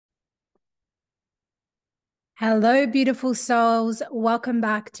Hello, beautiful souls. Welcome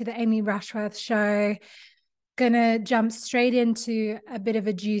back to the Amy Rushworth show. Gonna jump straight into a bit of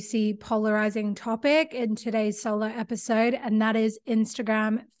a juicy, polarizing topic in today's solo episode, and that is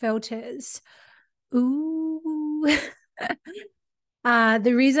Instagram filters. Ooh.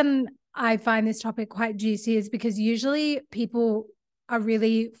 The reason I find this topic quite juicy is because usually people are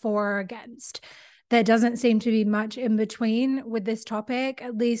really for or against. There doesn't seem to be much in between with this topic.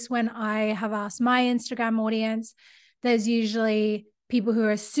 At least when I have asked my Instagram audience, there's usually people who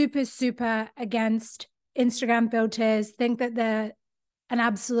are super, super against Instagram filters, think that they're an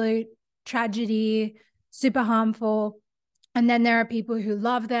absolute tragedy, super harmful. And then there are people who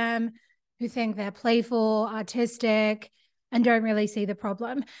love them, who think they're playful, artistic, and don't really see the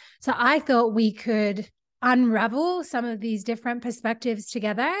problem. So I thought we could unravel some of these different perspectives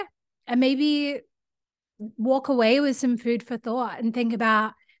together and maybe walk away with some food for thought and think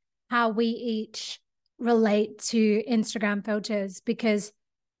about how we each relate to Instagram filters, because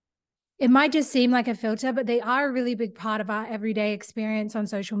it might just seem like a filter, but they are a really big part of our everyday experience on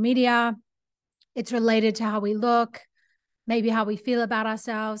social media. It's related to how we look, maybe how we feel about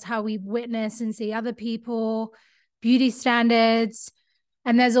ourselves, how we witness and see other people, beauty standards.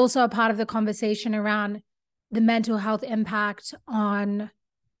 And there's also a part of the conversation around the mental health impact on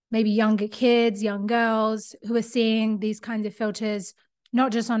maybe younger kids, young girls who are seeing these kinds of filters, not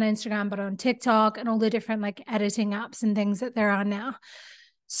just on Instagram, but on TikTok and all the different like editing apps and things that there are now.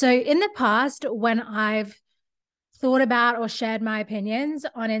 So in the past, when I've thought about or shared my opinions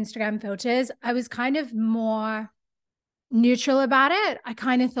on Instagram filters, I was kind of more neutral about it. I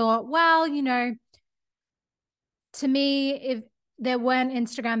kind of thought, well, to me, if there weren't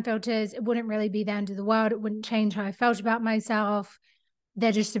Instagram filters, it wouldn't really be the end of the world. It wouldn't change how I felt about myself.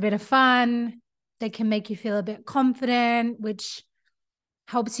 They're just a bit of fun. They can make you feel a bit confident, which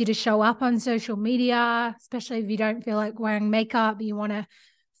helps you to show up on social media, especially if you don't feel like wearing makeup. You want to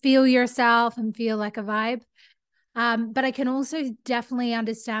feel yourself and feel like a vibe. But I can also definitely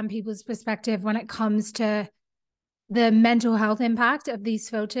understand people's perspective when it comes to the mental health impact of these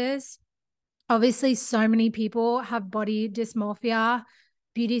filters. Obviously, so many people have body dysmorphia.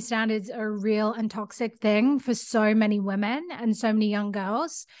 Beauty standards are a real and toxic thing for so many women and so many young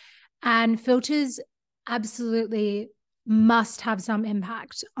girls. And filters absolutely must have some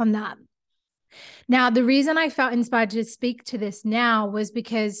impact on that. Now, the reason I felt inspired to speak to this now was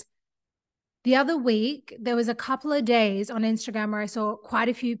because the other week, there was a couple of days on Instagram where I saw quite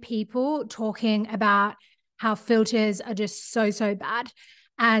a few people talking about how filters are just so, so bad.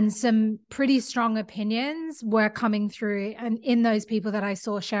 And some pretty strong opinions were coming through and in those people that I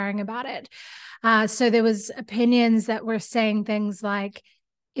saw sharing about it. So there was opinions that were saying things like,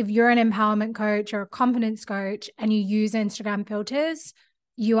 if you're an empowerment coach or a confidence coach and you use Instagram filters,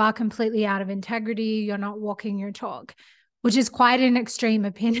 you are completely out of integrity. You're not walking your talk, which is quite an extreme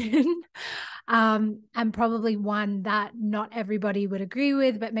opinion. And probably one that not everybody would agree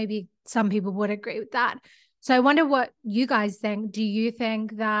with, but maybe some people would agree with that. So I wonder what you guys think. Do you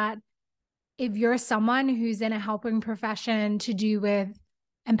think that if you're someone who's in a helping profession to do with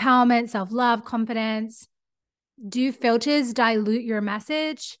empowerment, self-love, confidence, do filters dilute your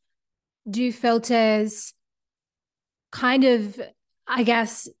message? Do filters kind of, I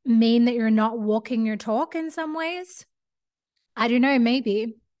guess, mean that you're not walking your talk in some ways? I don't know,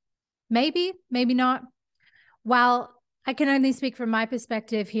 maybe, maybe not. Well, I can only speak from my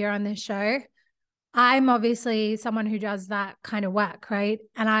perspective here on this show. I'm obviously someone who does that kind of work, right?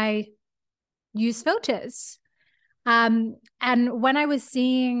 And I use filters. And when I was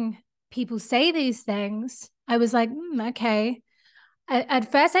seeing people say these things, I was like, okay.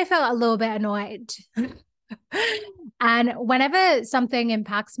 At first, I felt a little bit annoyed. And whenever something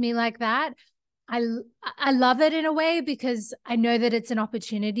impacts me like that, I I love it in a way because I know that it's an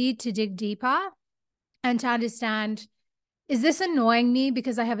opportunity to dig deeper and to understand, is this annoying me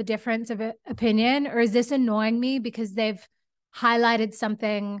because I have a difference of opinion, or is this annoying me because they've highlighted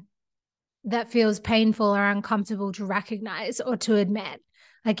something that feels painful or uncomfortable to recognize or to admit?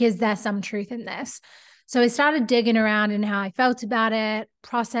 Like, is there some truth in this? So I started digging around in how I felt about it,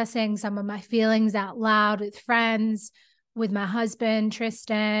 processing some of my feelings out loud with friends, with my husband,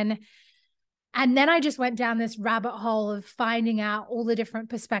 Tristan. And then I just went down this rabbit hole of finding out all the different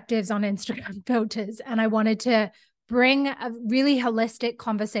perspectives on Instagram filters. And I wanted to bring a really holistic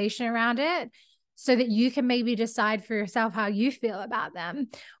conversation around it so that you can maybe decide for yourself how you feel about them.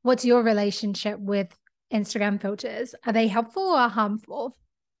 What's your relationship with Instagram filters? Are they helpful or harmful?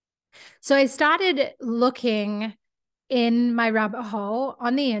 So I started looking in my rabbit hole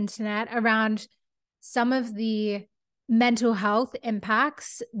on the internet around some of the mental health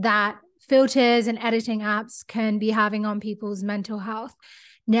impacts that filters and editing apps can be having on people's mental health.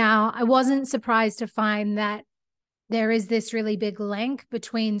 Now, I wasn't surprised to find that there is this really big link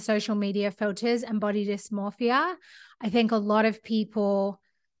between social media filters and body dysmorphia. I think a lot of people,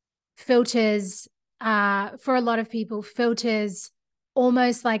 filters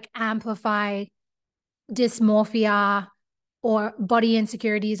almost like amplify dysmorphia or body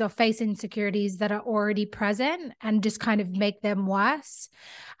insecurities or face insecurities that are already present and just kind of make them worse.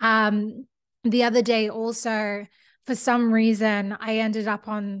 The other day also, for some reason, I ended up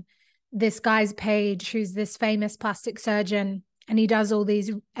on this guy's page who's this famous plastic surgeon, and he does all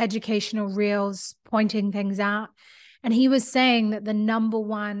these educational reels pointing things out. And he was saying that the number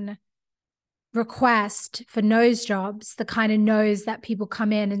one request for nose jobs, the kind of nose that people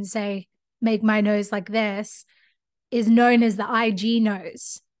come in and say, make my nose like this, is known as the IG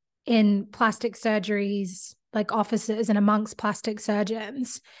nose in plastic surgeries, like offices and amongst plastic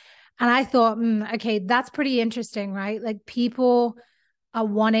surgeons. And I thought, okay, that's pretty interesting, right? Like people are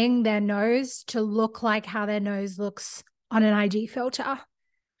wanting their nose to look like how their nose looks on an IG filter.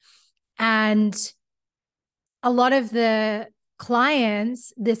 And a lot of the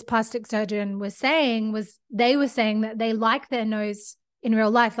clients this plastic surgeon was saying they were saying that they like their nose in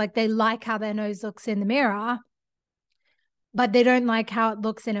real life, like they like how their nose looks in the mirror, but they don't like how it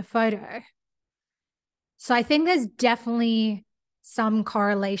looks in a photo. So I think there's definitely some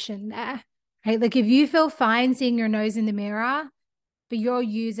correlation there, right? Like if you feel fine seeing your nose in the mirror, but you're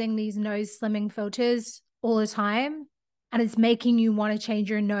using these nose slimming filters all the time, and it's making you want to change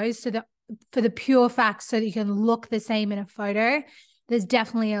your nose for the pure fact so that you can look the same in a photo, there's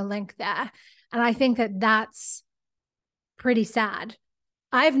definitely a link there. And I think that that's pretty sad.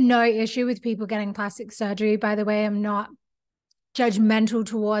 I have no issue with people getting plastic surgery, by the way. I'm not judgmental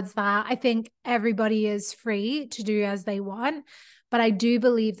towards that. I think everybody is free to do as they want, but I do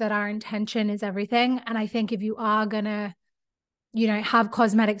believe that our intention is everything. And I think if you are going to, have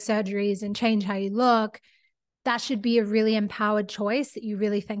cosmetic surgeries and change how you look, that should be a really empowered choice that you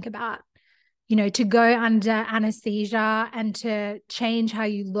really think about. To go under anesthesia and to change how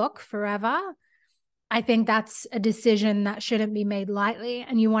you look forever, I think that's a decision that shouldn't be made lightly.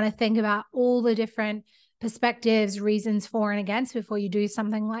 And you want to think about all the different perspectives, reasons for and against before you do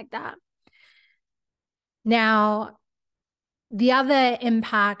something like that. Now, the other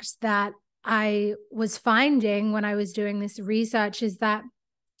impact that I was finding when I was doing this research is that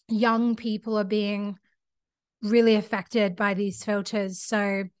young people are being really affected by these filters.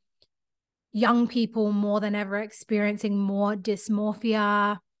 So young people more than ever experiencing more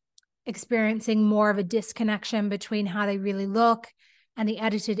dysmorphia, experiencing more of a disconnection between how they really look and the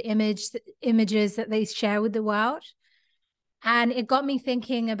edited images that they share with the world. And it got me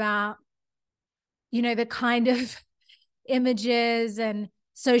thinking about, the kind of images and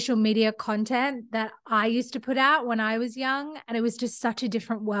social media content that I used to put out when I was young. And it was just such a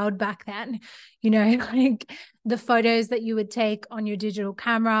different world back then, like the photos that you would take on your digital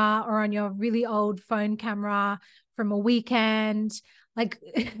camera or on your really old phone camera from a weekend. Like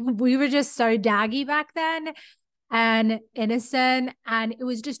we were just so daggy back then and innocent. And it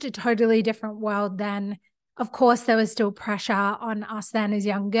was just a totally different world then. Of course, there was still pressure on us then as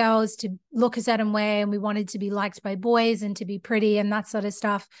young girls to look a certain way, and we wanted to be liked by boys and to be pretty and that sort of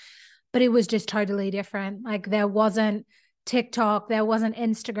stuff. But it was just totally different. Like there wasn't TikTok, there wasn't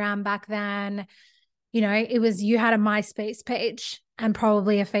Instagram back then. It was, you had a MySpace page and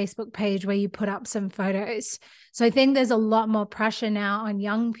probably a Facebook page where you put up some photos. So I think there's a lot more pressure now on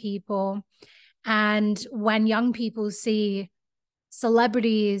young people. And when young people see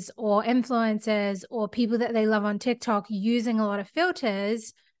celebrities or influencers or people that they love on TikTok using a lot of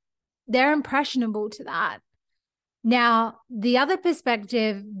filters, they're impressionable to that. Now, the other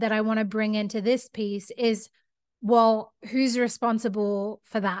perspective that I want to bring into this piece is, well, who's responsible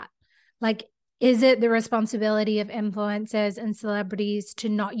for that? Like, is it the responsibility of influencers and celebrities to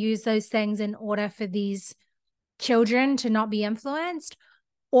not use those things in order for these children to not be influenced?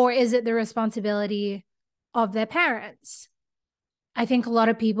 Or is it the responsibility of their parents? I think a lot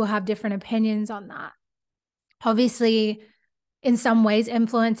of people have different opinions on that. Obviously, in some ways,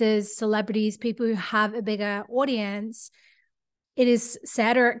 influencers, celebrities, people who have a bigger audience, it is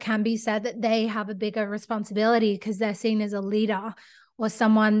said, or it can be said, that they have a bigger responsibility because they're seen as a leader or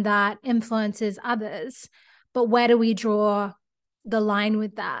someone that influences others. But where do we draw the line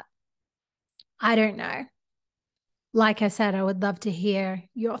with that? I don't know. Like I said, I would love to hear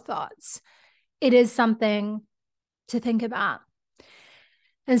your thoughts. It is something to think about.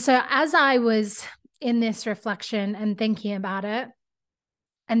 And so as I was in this reflection and thinking about it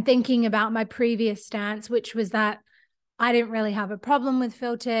and thinking about my previous stance, which was that I didn't really have a problem with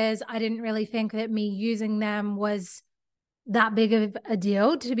filters. I didn't really think that me using them was that big of a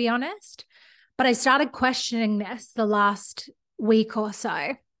deal, to be honest. But I started questioning this the last week or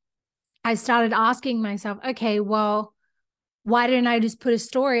so. I started asking myself, okay, well, why didn't I just put a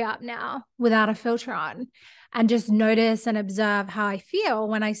story up now without a filter on and just notice and observe how I feel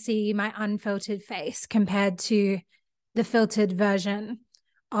when I see my unfiltered face compared to the filtered version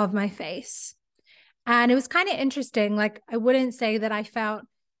of my face? And it was kind of interesting. Like, I wouldn't say that I felt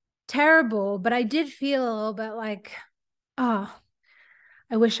terrible, but I did feel a little bit like, oh,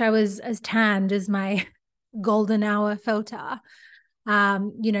 I wish I was as tanned as my golden hour filter.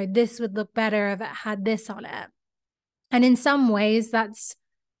 This would look better if it had this on it. And in some ways, that's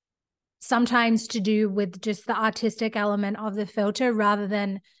sometimes to do with just the artistic element of the filter rather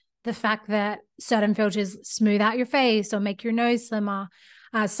than the fact that certain filters smooth out your face or make your nose slimmer.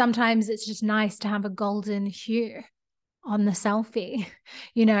 Sometimes it's just nice to have a golden hue on the selfie,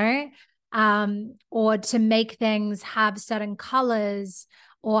 or to make things have certain colors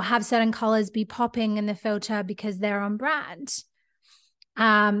or have certain colors be popping in the filter because they're on brand.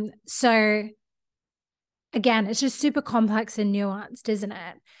 So again, it's just super complex and nuanced, isn't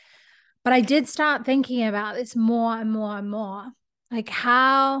it? But I did start thinking about this more and more and more. Like,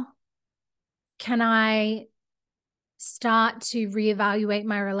 how can I start to reevaluate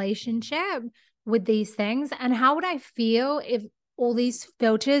my relationship with these things? And how would I feel if all these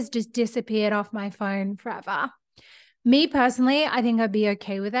filters just disappeared off my phone forever? Me personally, I think I'd be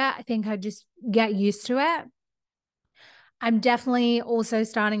okay with it. I think I'd just get used to it. I'm definitely also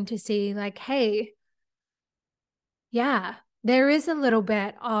starting to see like, hey, yeah, there is a little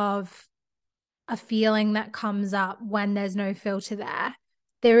bit of a feeling that comes up when there's no filter there.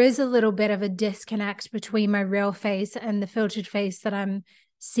 There is a little bit of a disconnect between my real face and the filtered face that I'm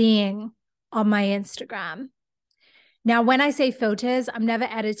seeing on my Instagram. Now, when I say filters, I'm never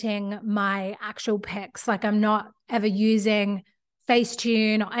editing my actual pics. Like, I'm not ever using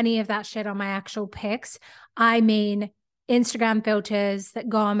Facetune or any of that shit on my actual pics. I mean Instagram filters that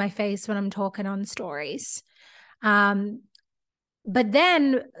go on my face when I'm talking on stories. But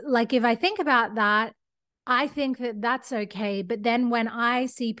then, like, if I think about that, I think that that's okay. But then when I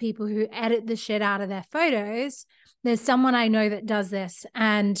see people who edit the shit out of their photos, there's someone I know that does this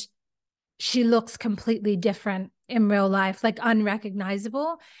and she looks completely different in real life, like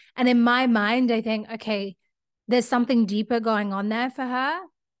unrecognizable. And in my mind, I think, okay, there's something deeper going on there for her.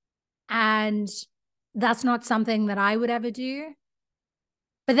 And that's not something that I would ever do.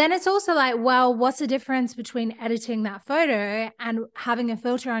 But then it's also like, well, what's the difference between editing that photo and having a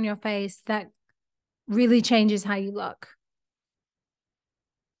filter on your face that really changes how you look?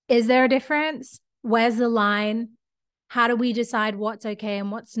 Is there a difference? Where's the line? How do we decide what's okay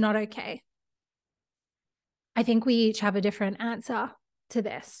and what's not okay? I think we each have a different answer to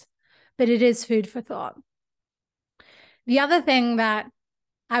this, but it is food for thought. The other thing that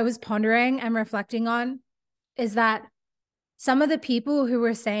I was pondering and reflecting on is that some of the people who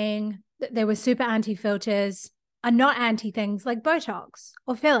were saying that they were super anti-filters are not anti things like Botox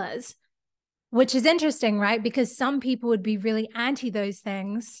or fillers, which is interesting, right? Because some people would be really anti those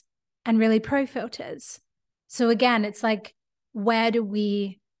things and really pro filters. So again, it's like, where do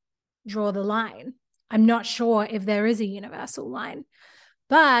we draw the line? I'm not sure if there is a universal line,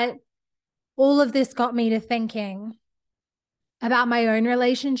 but all of this got me to thinking about my own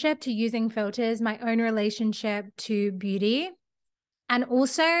relationship to using filters, my own relationship to beauty, and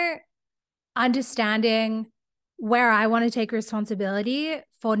also understanding where I want to take responsibility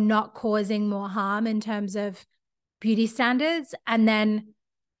for not causing more harm in terms of beauty standards. And then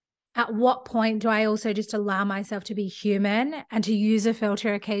at what point do I also just allow myself to be human and to use a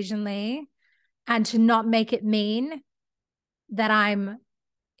filter occasionally and to not make it mean that I'm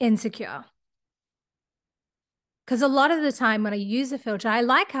insecure? Because a lot of the time when I use a filter, I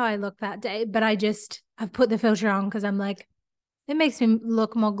like how I look that day, but I've put the filter on because I'm like, it makes me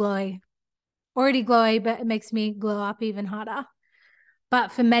look more glowy. Already glowy, but it makes me glow up even harder.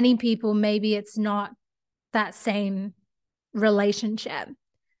 But for many people, maybe it's not that same relationship.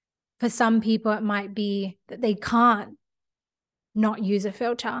 For some people, it might be that they can't not use a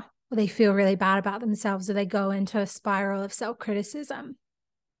filter, or they feel really bad about themselves, or they go into a spiral of self-criticism.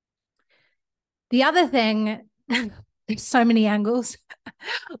 The other thing, there's so many angles,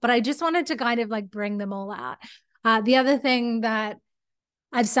 but I just wanted to kind of like bring them all out. The other thing that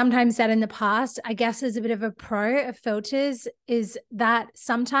I've sometimes said in the past, I guess as a bit of a pro of filters, is that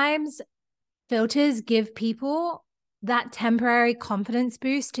sometimes filters give people that temporary confidence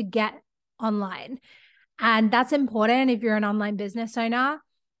boost to get online. And that's important if you're an online business owner.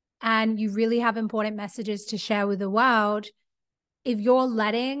 and you really have important messages to share with the world, if you're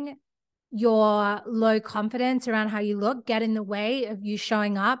letting your low confidence around how you look get in the way of you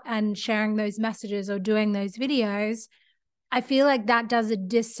showing up and sharing those messages or doing those videos, I feel like that does a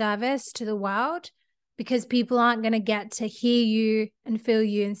disservice to the world, because people aren't going to get to hear you and feel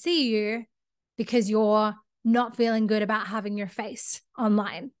you and see you because you're not feeling good about having your face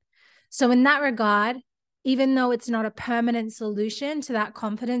online. So in that regard, even though it's not a permanent solution to that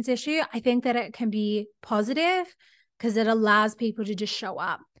confidence issue, I think that it can be positive because it allows people to just show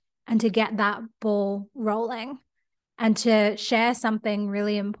up and to get that ball rolling and to share something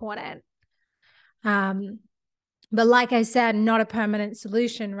really important. But like I said, not a permanent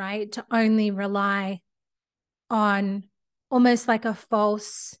solution, right? To only rely on almost like a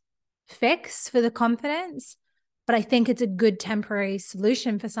false fix for the confidence. But I think it's a good temporary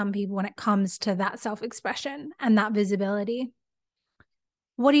solution for some people when it comes to that self-expression and that visibility.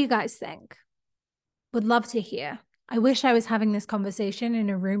 What do you guys think? Would love to hear. I wish I was having this conversation in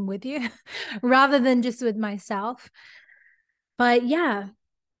a room with you rather than just with myself. But yeah,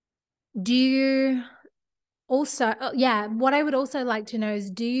 do you also, what I would also like to know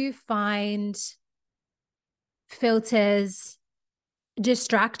is, do you find filters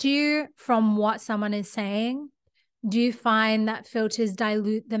distract you from what someone is saying? Do you find that filters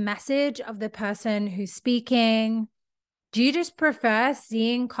dilute the message of the person who's speaking? Do you just prefer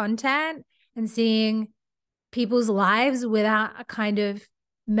seeing content and seeing people's lives without a kind of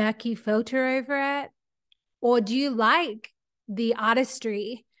murky filter over it? Or do you like the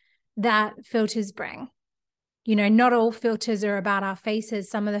artistry that filters bring? You know, not all filters are about our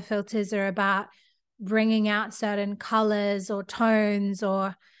faces. Some of the filters are about bringing out certain colors or tones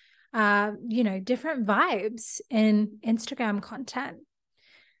or, different vibes in Instagram content.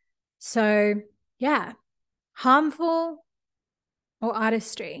 So, yeah, harmful or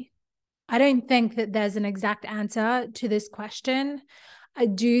artistry? I don't think that there's an exact answer to this question. I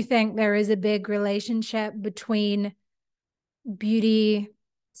do think there is a big relationship between beauty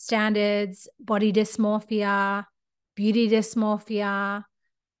standards, body dysmorphia, beauty dysmorphia,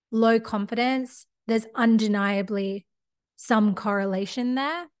 low confidence. There's undeniably some correlation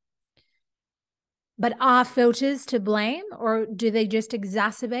there. But are filters to blame, or do they just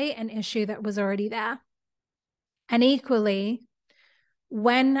exacerbate an issue that was already there? And equally,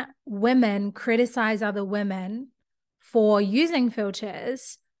 when women criticize other women for using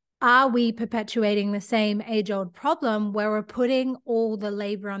filters, are we perpetuating the same age-old problem where we're putting all the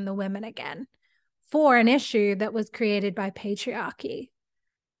labor on the women again for an issue that was created by patriarchy?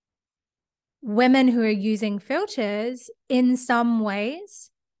 Women who are using filters in some ways,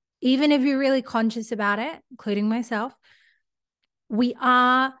 even if you're really conscious about it, including myself, we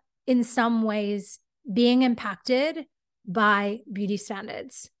are in some ways being impacted by beauty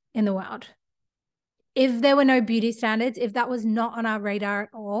standards in the world. If there were no beauty standards, if that was not on our radar at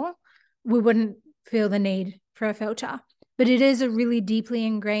all, we wouldn't feel the need for a filter. But it is a really deeply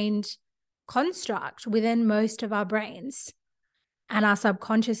ingrained construct within most of our brains and our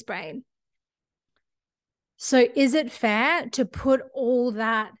subconscious brain. So is it fair to put all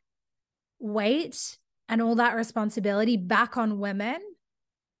that weight and all that responsibility back on women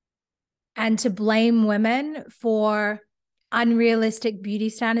and to blame women for unrealistic beauty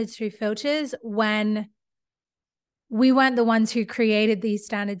standards through filters when we weren't the ones who created these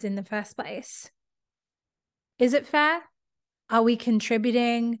standards in the first place? Is it fair? Are we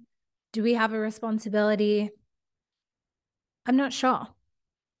contributing? Do we have a responsibility? I'm not sure.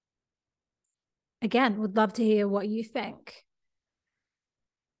 Again, would love to hear what you think.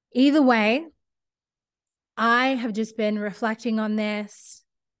 Either way, I have just been reflecting on this.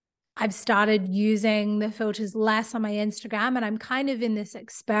 I've started using the filters less on my Instagram, and I'm kind of in this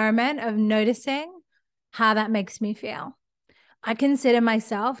experiment of noticing how that makes me feel. I consider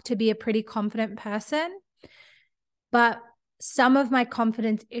myself to be a pretty confident person, but some of my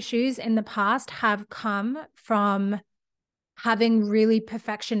confidence issues in the past have come from having really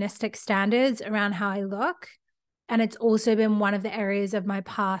perfectionistic standards around how I look. And it's also been one of the areas of my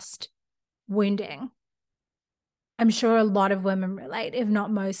past wounding. I'm sure a lot of women relate, if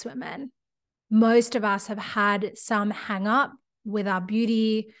not most women. Most of us have had some hang up with our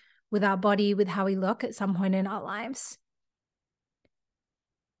beauty, with our body, with how we look at some point in our lives.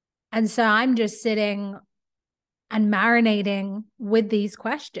 And so I'm just sitting and marinating with these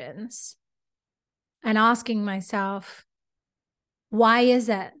questions and asking myself, why is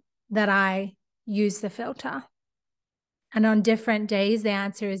it that I use the filter? And on different days, the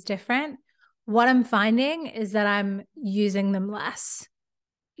answer is different. What I'm finding is that I'm using them less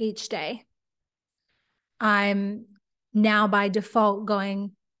each day. I'm now by default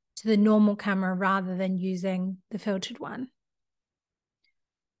going to the normal camera rather than using the filtered one.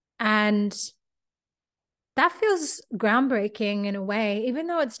 And that feels groundbreaking in a way, even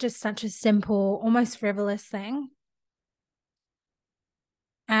though it's just such a simple, almost frivolous thing.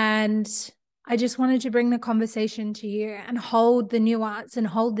 And I just wanted to bring the conversation to you and hold the nuance and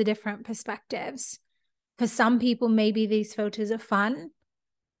hold the different perspectives. For some people, maybe these filters are fun,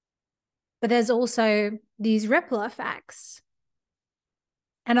 but there's also these ripple effects.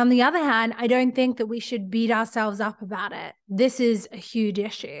 And on the other hand, I don't think that we should beat ourselves up about it. This is a huge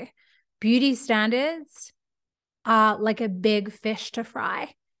issue. Beauty standards are like a big fish to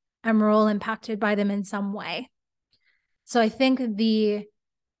fry, and we're all impacted by them in some way. So I think the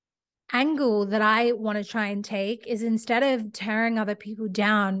angle that I want to try and take is, instead of tearing other people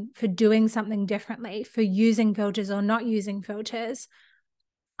down for doing something differently, for using filters or not using filters,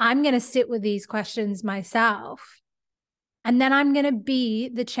 I'm going to sit with these questions myself. And then I'm going to be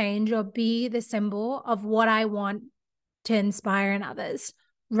the change or be the symbol of what I want to inspire in others,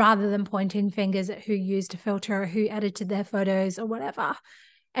 rather than pointing fingers at who used a filter or who edited their photos or whatever.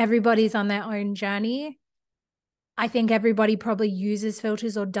 Everybody's on their own journey. I think everybody probably uses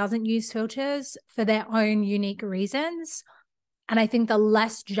filters or doesn't use filters for their own unique reasons. And I think the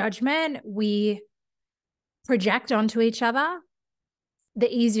less judgment we project onto each other,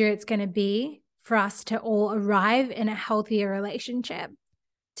 the easier it's going to be for us to all arrive in a healthier relationship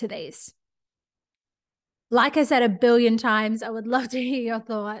to these. Like I said 1 billion times, I would love to hear your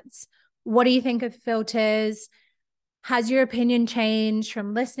thoughts. What do you think of filters? Has your opinion changed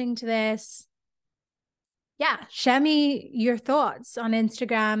from listening to this? Yeah, share me your thoughts on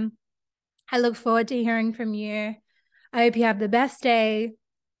Instagram. I look forward to hearing from you. I hope you have the best day.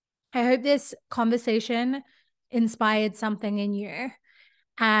 I hope this conversation inspired something in you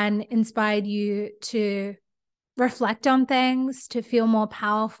and inspired you to reflect on things, to feel more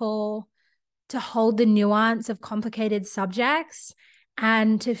powerful, to hold the nuance of complicated subjects,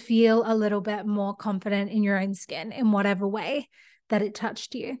 and to feel a little bit more confident in your own skin in whatever way that it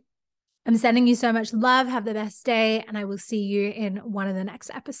touched you. I'm sending you so much love. Have the best day, and I will see you in one of the next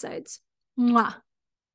episodes. Mwah.